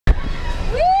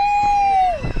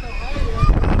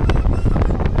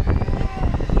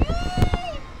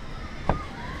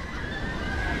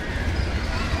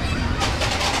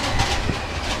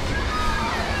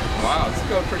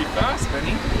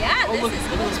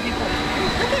people.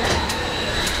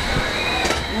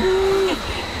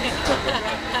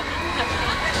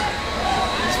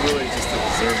 He's really just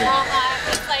observing.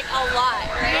 It's like a lot,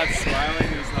 right? He's not smiling,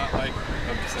 he's not like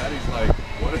upset, he's like,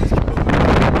 what is going on?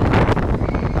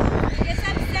 He gets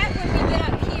upset when we get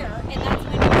up here, and that's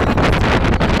when he tries to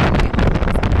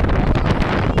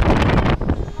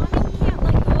Mommy can't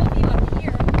let go of you up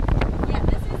here. Yeah,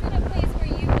 this isn't a place where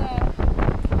you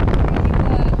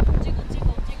jiggle,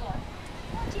 jiggle, jiggle.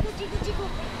 Jiggle, jiggle, jiggle,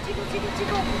 jiggle, jiggle,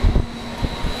 jiggle.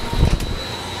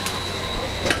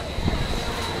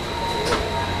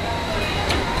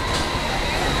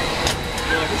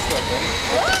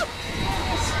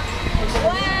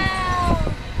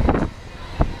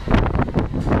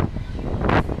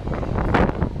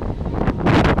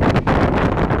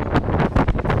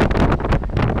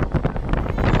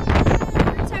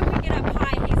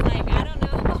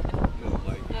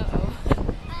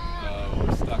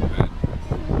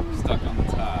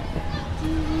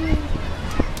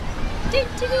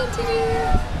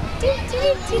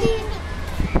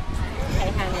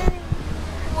 Okay, honey.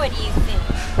 What do you think?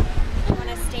 You want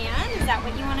to stand? Is that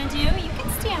what you want to do? You can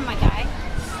stand, my guy.